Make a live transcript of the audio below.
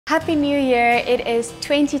Happy New Year! It is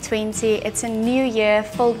 2020. It's a new year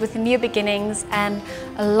filled with new beginnings and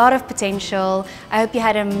a lot of potential. I hope you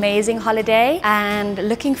had an amazing holiday and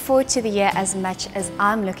looking forward to the year as much as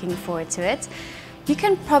I'm looking forward to it. You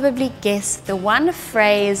can probably guess the one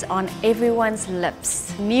phrase on everyone's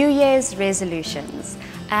lips: New Year's resolutions.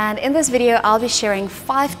 And in this video, I'll be sharing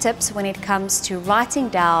 5 tips when it comes to writing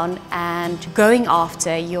down and going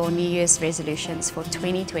after your New Year's resolutions for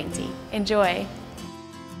 2020. Enjoy!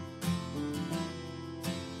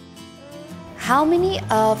 How many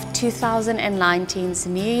of 2019's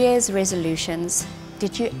New Year's resolutions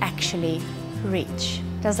did you actually reach?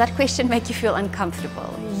 Does that question make you feel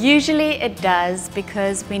uncomfortable? Usually it does,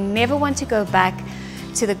 because we never want to go back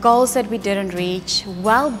to the goals that we didn't reach.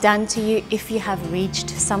 Well done to you if you have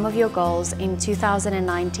reached some of your goals in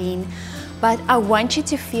 2019, but I want you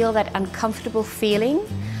to feel that uncomfortable feeling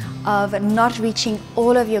of not reaching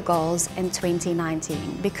all of your goals in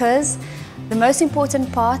 2019, because the most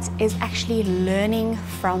important part is actually learning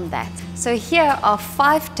from that. So here are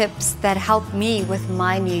 5 tips that helped me with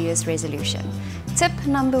my New Year's resolution. Tip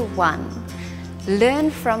number 1,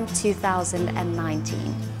 learn from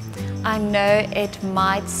 2019. I know it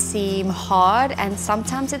might seem hard and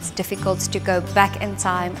sometimes it's difficult to go back in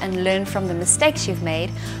time and learn from the mistakes you've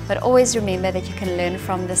made, but always remember that you can learn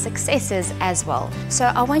from the successes as well. So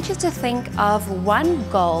I want you to think of one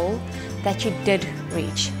goal that you did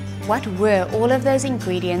reach. What were all of those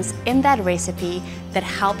ingredients in that recipe that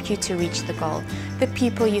helped you to reach the goal? The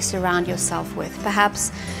people you surround yourself with,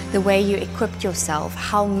 perhaps the way you equipped yourself,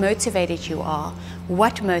 how motivated you are,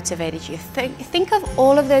 what motivated you. Think of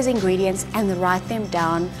all of those ingredients and write them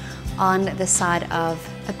down on the side of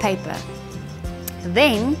a paper.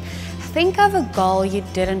 Then think of a goal you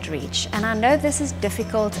didn't reach. And I know this is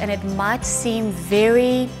difficult and it might seem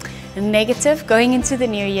very negative going into the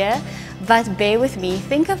new year, but bear with me.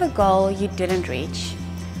 Think of a goal you didn't reach.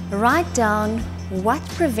 Write down what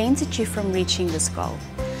prevented you from reaching this goal.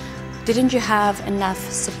 Didn't you have enough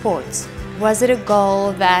support? Was it a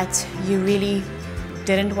goal that you really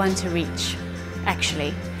didn't want to reach,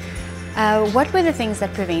 actually? What were the things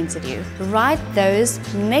that prevented you? Write those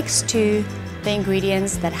next to the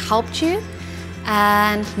ingredients that helped you.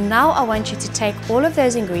 And now I want you to take all of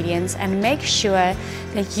those ingredients and make sure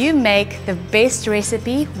that you make the best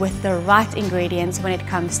recipe with the right ingredients when it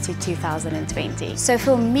comes to 2020. So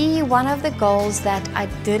for me, one of the goals that I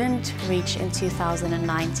didn't reach in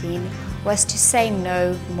 2019 was to say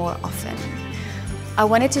no more often. I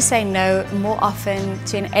wanted to say no more often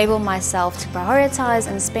to enable myself to prioritize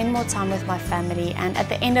and spend more time with my family, and at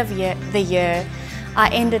the end of the year, I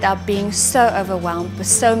ended up being so overwhelmed with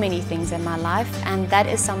so many things in my life, and that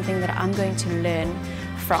is something that I'm going to learn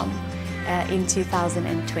from in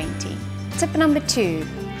 2020. Tip number 2,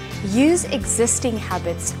 use existing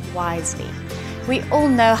habits wisely. We all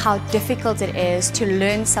know how difficult it is to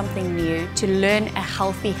learn something new, to learn a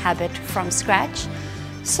healthy habit from scratch.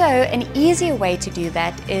 So an easier way to do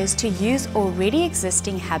that is to use already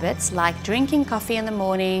existing habits like drinking coffee in the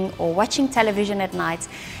morning or watching television at night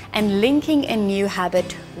and linking a new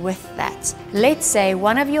habit with that. Let's say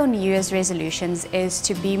one of your New Year's resolutions is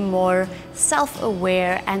to be more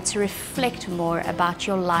self-aware and to reflect more about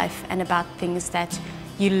your life and about things that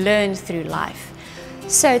you learned through life.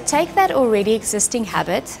 So take that already existing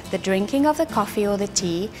habit, the drinking of the coffee or the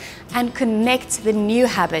tea, and connect the new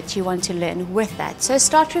habit you want to learn with that. So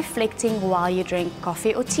start reflecting while you drink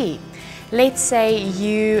coffee or tea. Let's say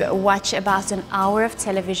you watch about an hour of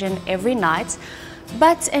television every night,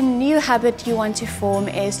 but a new habit you want to form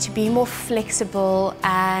is to be more flexible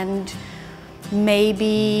and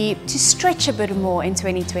maybe to stretch a bit more in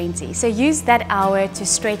 2020. So use that hour to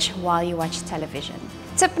stretch while you watch television.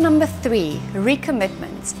 Tip number 3,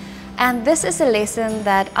 recommitment. And this is a lesson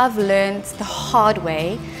that I've learned the hard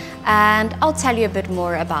way, and I'll tell you a bit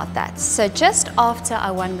more about that. So just after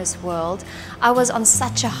I won Miss World, I was on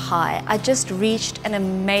such a high. I just reached an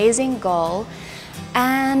amazing goal,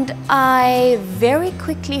 and I very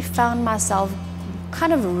quickly found myself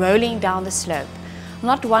kind of rolling down the slope,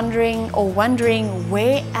 not wondering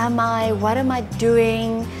where am I, what am I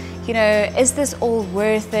doing, you know, is this all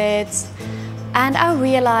worth it? And I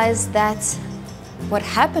realized that what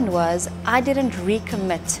happened was I didn't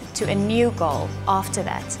recommit to a new goal after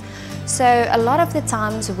that. So a lot of the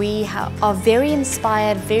times we are very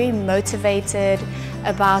inspired, very motivated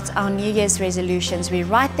about our New Year's resolutions. We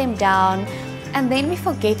write them down, And then we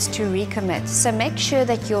forget to recommit. So make sure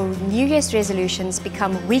that your New Year's resolutions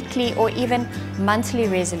become weekly or even monthly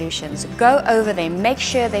resolutions. Go over them, make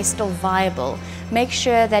sure they're still viable. Make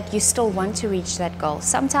sure that you still want to reach that goal.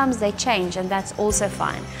 Sometimes they change and that's also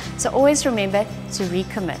fine. So always remember to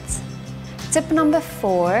recommit. Tip number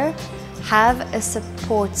 4, have a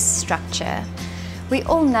support structure. We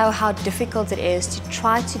all know how difficult it is to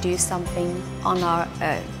try to do something on our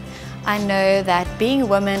own. I know that being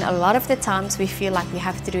women, a lot of the times we feel like we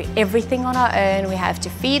have to do everything on our own. We have to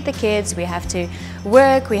feed the kids, we have to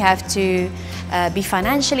work, we have to be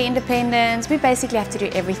financially independent. We basically have to do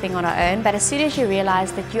everything on our own. But as soon as you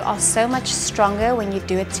realize that you are so much stronger when you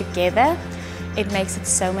do it together, it makes it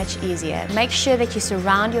so much easier. Make sure that you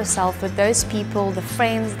surround yourself with those people, the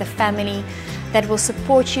friends, the family that will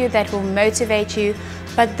support you, that will motivate you,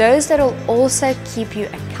 but those that will also keep you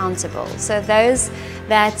accountable. So those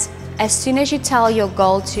that as soon as you tell your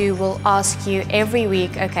goal to, will ask you every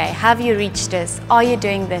week, okay, have you reached this? Are you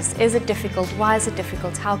doing this? Is it difficult? Why is it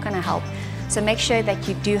difficult? How can I help? So make sure that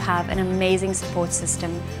you do have an amazing support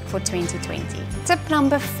system for 2020. Tip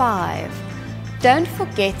number 5, don't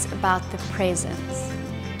forget about the present.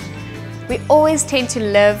 We always tend to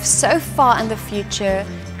live so far in the future,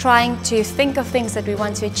 trying to think of things that we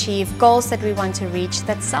want to achieve, goals that we want to reach,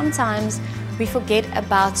 that sometimes we forget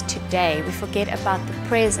about today, we forget about the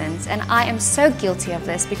present. And I am so guilty of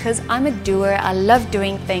this because I'm a doer, I love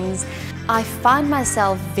doing things. I find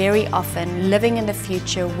myself very often living in the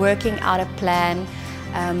future, working out a plan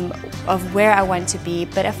of where I want to be.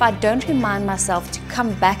 But if I don't remind myself to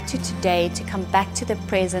come back to today, to come back to the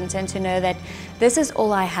present and to know that this is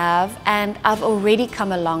all I have and I've already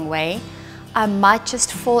come a long way, I might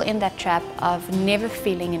just fall in that trap of never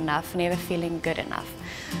feeling enough, never feeling good enough.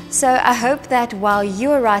 So I hope that while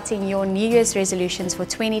you are writing your New Year's resolutions for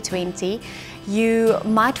 2020, you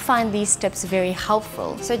might find these tips very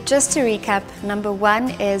helpful. So just to recap, number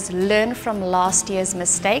 1 is learn from last year's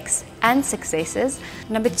mistakes and successes.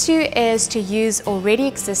 Number 2 is to use already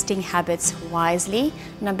existing habits wisely.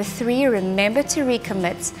 Number 3, remember to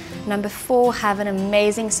recommit. Number 4, have an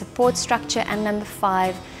amazing support structure. And number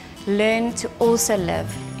 5, learn to also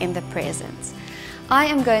live in the present. I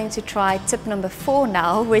am going to try tip number 4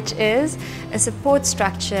 now, which is a support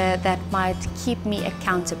structure that might keep me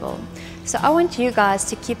accountable. So I want you guys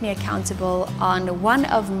to keep me accountable on one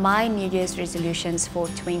of my New Year's resolutions for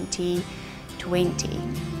 2020.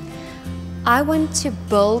 I want to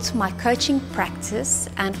build my coaching practice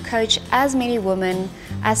and coach as many women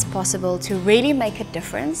as possible to really make a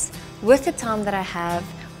difference with the time that I have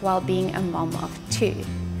while being a mom of 2.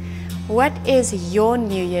 What is your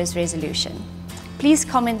New Year's resolution? Please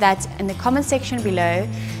comment that in the comment section below,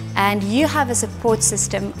 and you have a support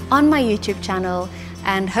system on my YouTube channel,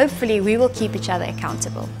 and hopefully we will keep each other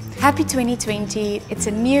accountable. Happy 2020, it's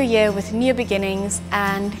a new year with new beginnings,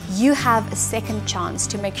 and you have a second chance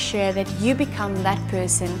to make sure that you become that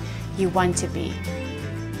person you want to be.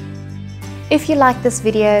 If you like this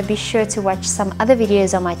video, be sure to watch some other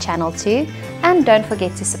videos on my channel too, and don't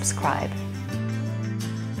forget to subscribe.